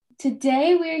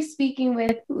Today we're speaking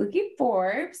with Luki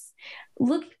Forbes.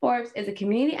 Luki Forbes is a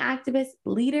community activist,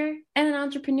 leader, and an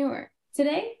entrepreneur.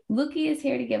 Today, Luki is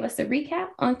here to give us a recap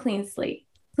on Clean Slate.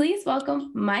 Please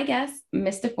welcome my guest,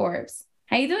 Mr. Forbes.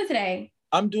 How you doing today?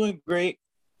 I'm doing great,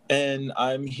 and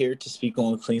I'm here to speak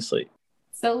on Clean Slate.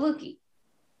 So, Luki,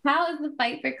 how is the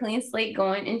fight for Clean Slate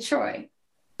going in Troy?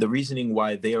 The reasoning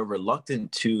why they are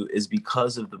reluctant to is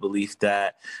because of the belief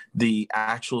that the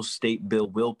actual state bill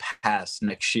will pass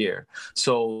next year.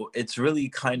 So it's really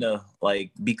kind of like,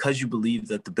 because you believe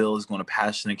that the bill is going to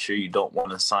pass next year, you don't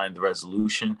want to sign the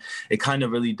resolution. It kind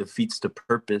of really defeats the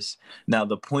purpose. Now,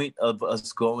 the point of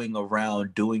us going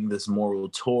around doing this moral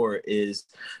tour is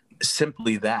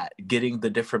simply that, getting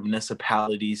the different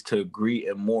municipalities to agree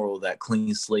in moral that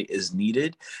Clean Slate is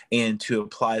needed and to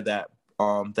apply that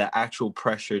actual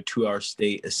pressure to our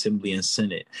state assembly and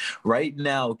senate. Right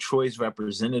now, Troy's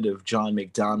representative, John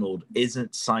McDonald,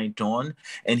 isn't signed on,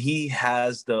 and he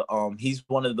has he's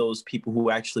one of those people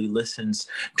who actually listens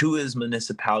to his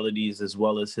municipalities as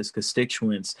well as his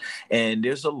constituents. And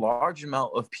there's a large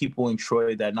amount of people in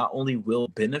Troy that not only will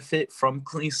benefit from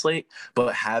Clean Slate,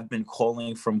 but have been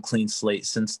calling from Clean Slate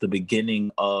since the beginning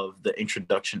of the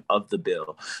introduction of the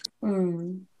bill.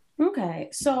 Okay,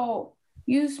 so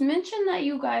you mentioned that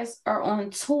you guys are on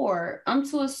tour. I'm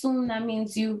to assume that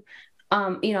means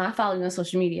I follow you on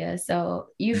social media. So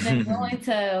you've been going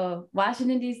to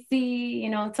Washington, D.C.,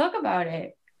 talk about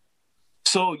it.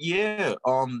 So yeah,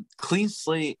 Clean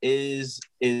Slate is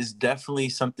definitely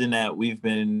something that we've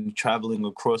been traveling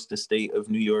across the state of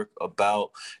New York about.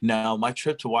 Now, my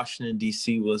trip to Washington,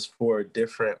 D.C. was for a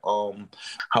different,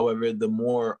 however, the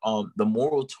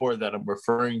moral tour that I'm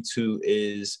referring to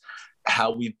is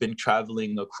how we've been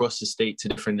traveling across the state to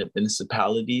different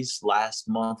municipalities. Last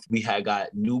month, we had got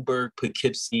Newburgh,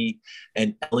 Poughkeepsie,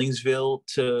 and Ellingsville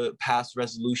to pass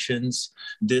resolutions.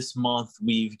 This month,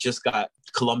 we've just got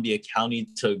Columbia County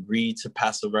to agree to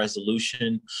pass a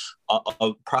resolution,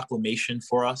 a proclamation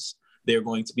for us. They're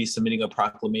going to be submitting a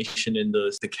proclamation in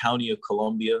the county of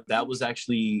Columbia. That was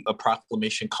actually a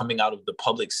proclamation coming out of the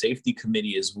Public Safety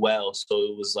Committee as well. So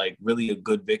it was like really a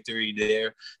good victory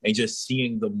there. And just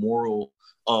seeing the moral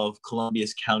of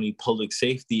Columbia's county public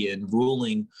safety and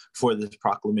ruling for this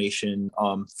proclamation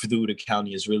through the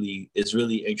county is really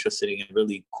interesting and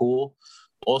really cool.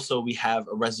 Also, we have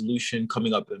a resolution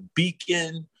coming up in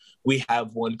Beacon. We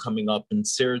have one coming up in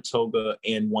Saratoga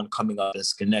and one coming up in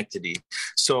Schenectady.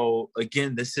 So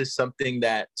again, this is something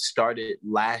that started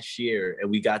last year, and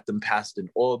we got them passed in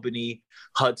Albany,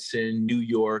 Hudson, New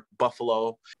York,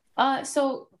 Buffalo.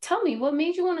 So tell me, what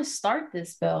made you want to start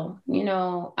this bill?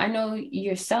 I know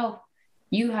yourself,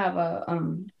 you have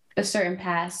a certain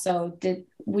past. So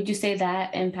would you say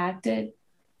that impacted,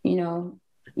 you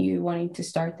wanting to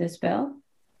start this bill?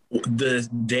 The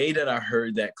day that I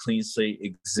heard that Clean Slate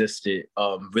existed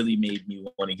really made me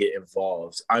want to get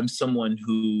involved. I'm someone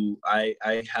who I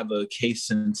have a case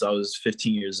since I was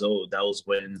 15 years old. That was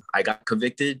when I got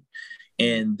convicted.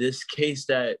 And this case,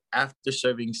 that after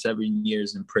serving 7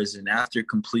 years in prison, after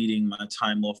completing my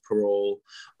time off parole,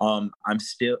 I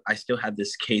still have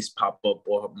this case pop up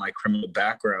on my criminal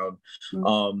background.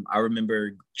 I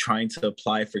remember trying to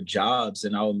apply for jobs,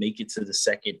 and I would make it to the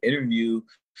second interview,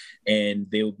 and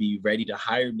they would be ready to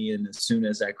hire me. And as soon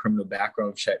as that criminal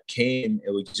background check came,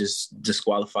 it would just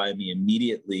disqualify me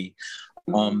immediately.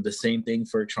 The same thing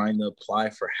for trying to apply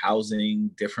for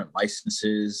housing, different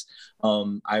licenses.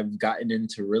 I've gotten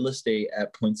into real estate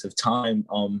at points of time.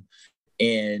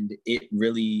 And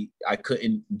I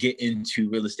couldn't get into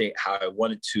real estate how I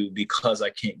wanted to because I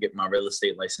can't get my real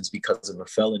estate license because of a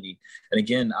felony. And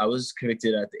again, I was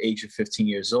convicted at the age of 15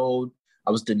 years old. I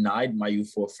was denied my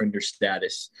youthful offender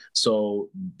status.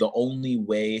 So the only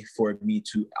way for me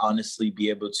to honestly be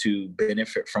able to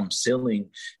benefit from stealing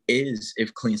is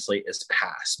if Clean Slate is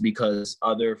passed, because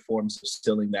other forms of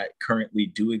stealing that currently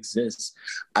do exist,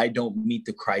 I don't meet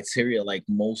the criteria. Like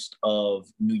most of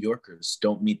New Yorkers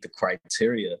don't meet the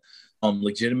criteria.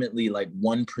 Legitimately, like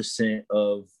 1%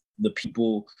 of the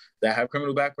people that have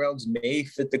criminal backgrounds may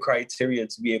fit the criteria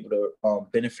to be able to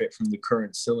benefit from the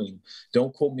current ceiling.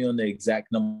 Don't quote me on the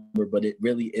exact number, but it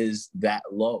really is that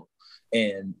low.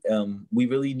 And we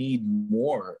really need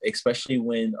more, especially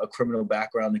when a criminal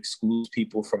background excludes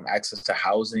people from access to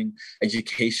housing,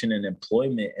 education, and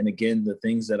employment. And again, the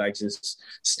things that I just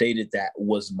stated that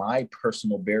was my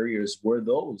personal barriers were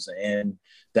those. And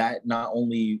that not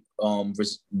only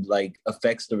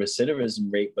affects the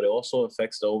recidivism rate, but it also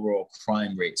affects the overall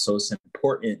crime rate. So it's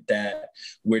important that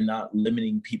we're not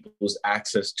limiting people's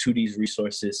access to these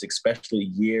resources, especially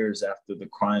years after the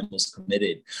crime was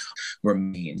committed,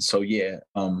 remain. So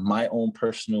my own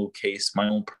personal case, my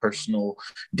own personal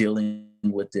dealing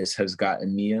with this has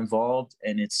gotten me involved,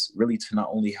 and it's really to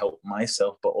not only help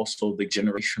myself, but also the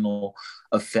generational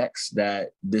effects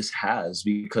that this has,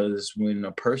 because when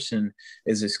a person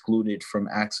is excluded from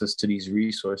access to these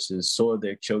resources, so are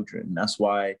their children. That's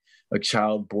why a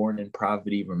child born in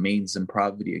poverty remains in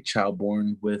poverty. A child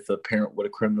born with a parent with a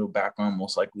criminal background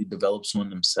most likely develops one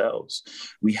themselves.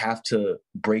 We have to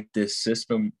break this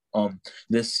system,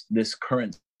 this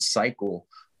current cycle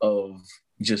of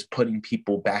just putting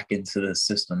people back into the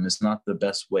system. It's not the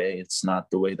best way. It's not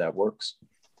the way that works.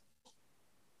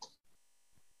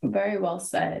 Very well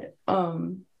said.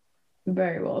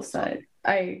 Very well said.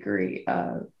 I agree.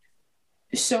 There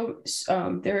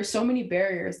are so many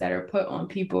barriers that are put on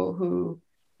people who,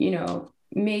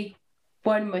 make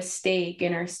one mistake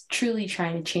and are truly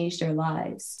trying to change their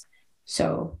lives.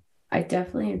 So I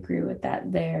definitely agree with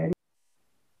that there.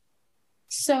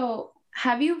 So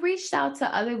have you reached out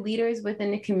to other leaders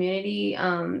within the community,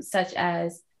 such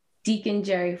as Deacon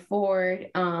Jerry Ford,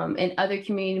 and other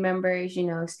community members,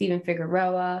 Stephen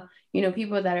Figueroa,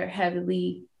 people that are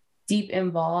heavily deep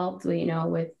involved,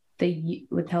 with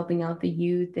helping out the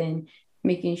youth and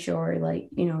making sure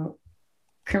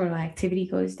criminal activity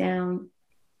goes down?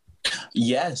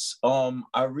 Yes.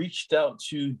 I reached out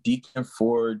to Deacon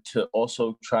Ford to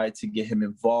also try to get him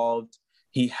involved.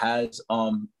 He has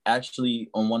actually,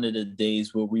 on one of the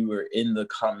days where we were in the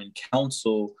Common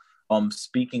Council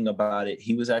speaking about it,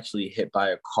 he was actually hit by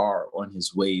a car on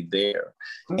his way there.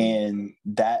 And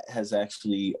that has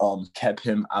actually kept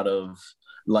him out of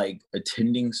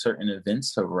attending certain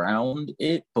events around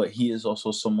it. But he is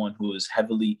also someone who is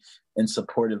heavily and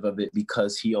supportive of it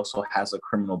because he also has a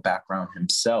criminal background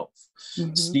himself.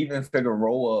 Mm-hmm. Stephen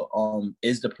Figueroa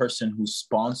is the person who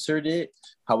sponsored it.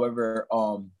 However,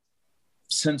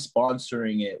 since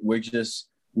sponsoring it,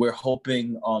 we're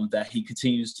hoping that he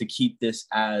continues to keep this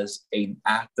as an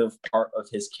active part of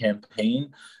his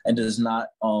campaign and does not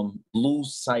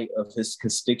lose sight of his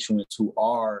constituents who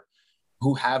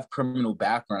have criminal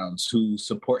backgrounds, who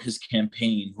support his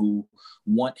campaign, who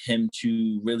want him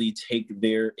to really take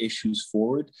their issues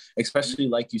forward. Especially,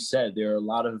 like you said,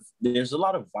 there's a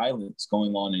lot of violence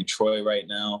going on in Troy right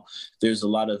now. There's a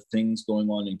lot of things going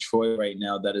on in Troy right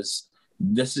now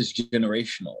this is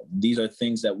generational. These are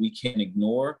things that we can't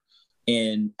ignore.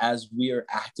 And as we are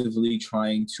actively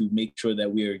trying to make sure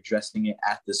that we are addressing it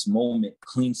at this moment,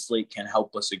 Clean Slate can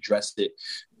help us address it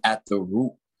at the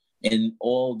root. And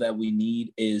all that we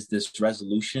need is this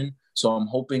resolution. So I'm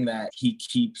hoping that he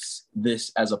keeps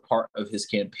this as a part of his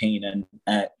campaign and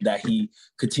that he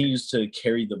continues to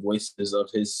carry the voices of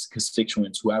his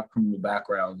constituents who have criminal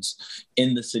backgrounds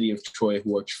in the city of Troy,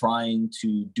 who are trying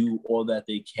to do all that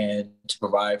they can to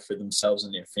provide for themselves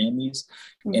and their families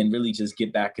and really just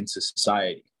get back into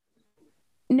society.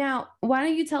 Now, why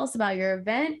don't you tell us about your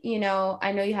event?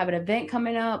 I know you have an event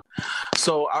coming up.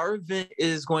 So our event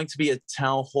is going to be a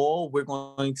town hall. We're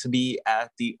going to be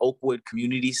at the Oakwood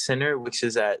Community Center, which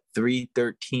is at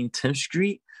 313 10th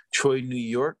Street, Troy, New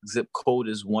York. Zip code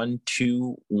is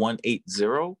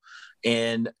 12180.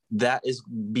 And that is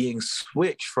being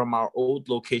switched from our old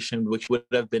location, which would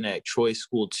have been at Troy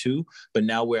School 2, but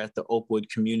now we're at the Oakwood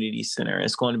Community Center.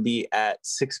 It's going to be at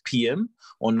 6 p.m.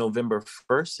 on November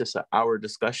 1st. It's an hour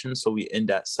discussion, so we end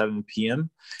at 7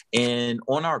 p.m. And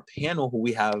on our panel, who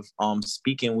we have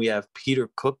speaking, we have Peter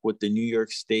Cook with the New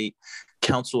York State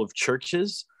Council of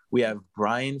Churches. We have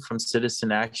Brian from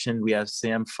Citizen Action. We have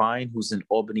Sam Fine, who's an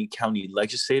Albany County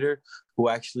legislator, who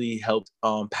actually helped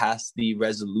pass the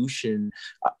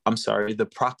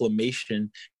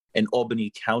proclamation in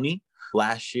Albany County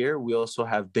last year. We also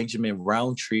have Benjamin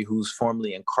Roundtree, who's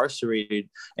formerly incarcerated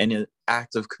and an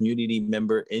active community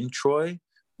member in Troy.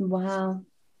 Wow.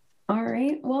 All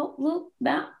right. Well, look,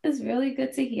 that is really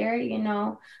good to hear.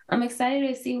 I'm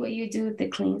excited to see what you do with the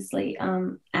Clean Slate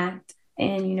Act.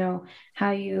 And,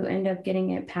 how you end up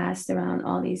getting it passed around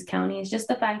all these counties. Just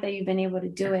the fact that you've been able to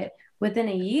do it within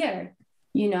a year,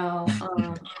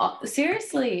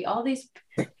 seriously, all these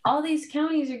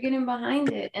counties are getting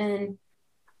behind it. And,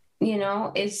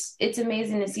 it's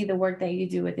amazing to see the work that you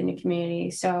do within the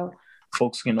community. So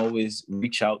folks can always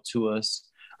reach out to us.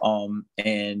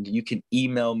 And you can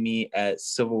email me at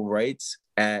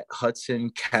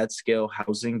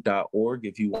civilrights@hudsoncatscalehousing.org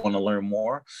if you want to learn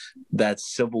more.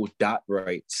 That's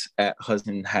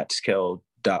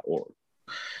civil.rights@hudsoncatscale.org.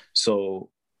 So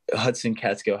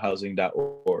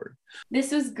HudsonCatskillHousing.org.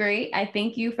 This was great. I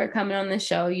thank you for coming on the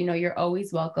show. You know, you're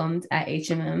always welcomed at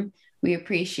HMM. We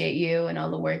appreciate you and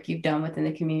all the work you've done within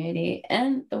the community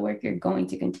and the work you're going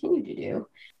to continue to do.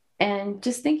 And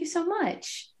just thank you so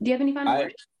much. Do you have any final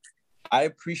words? I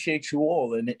appreciate you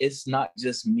all. And it's not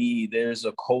just me. There's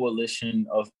a coalition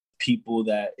of people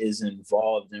that is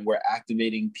involved, and we're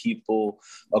activating people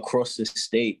across the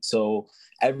state. So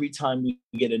every time we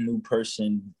get a new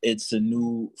person, it's a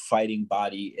new fighting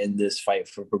body in this fight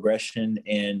for progression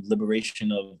and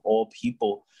liberation of all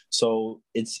people. So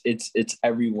it's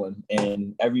everyone,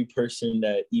 and every person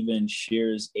that even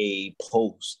shares a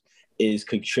post is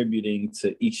contributing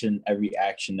to each and every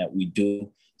action that we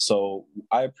do. So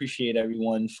I appreciate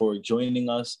everyone for joining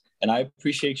us, and I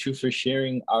appreciate you for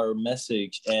sharing our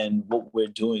message and what we're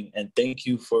doing. And thank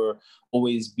you for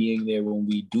always being there when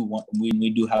we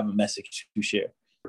do have a message to share.